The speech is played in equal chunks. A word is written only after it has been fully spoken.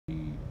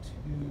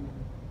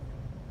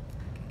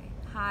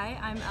Hi,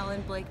 I'm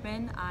Ellyn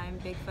Blakeman. I'm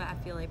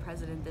Bigfoot FBLA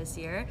president this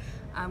year.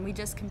 We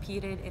just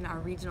competed in our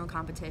regional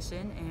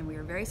competition and we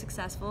were very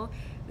successful.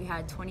 We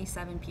had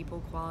 27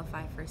 people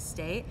qualify for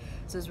state,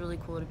 so it was really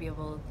cool to be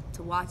able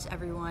to watch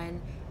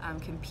everyone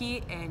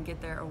compete and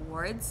get their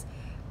awards.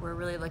 We're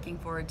really looking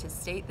forward to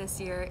state this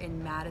year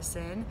in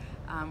Madison.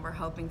 We're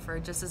hoping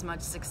for just as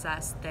much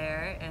success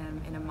there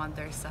in a month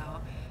or so.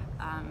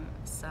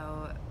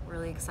 So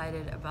really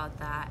excited about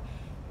that.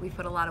 We've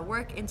put a lot of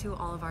work into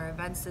all of our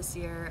events this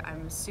year.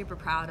 I'm super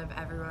proud of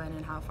everyone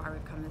and how far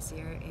we've come this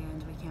year,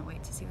 and we can't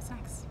wait to see what's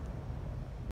next.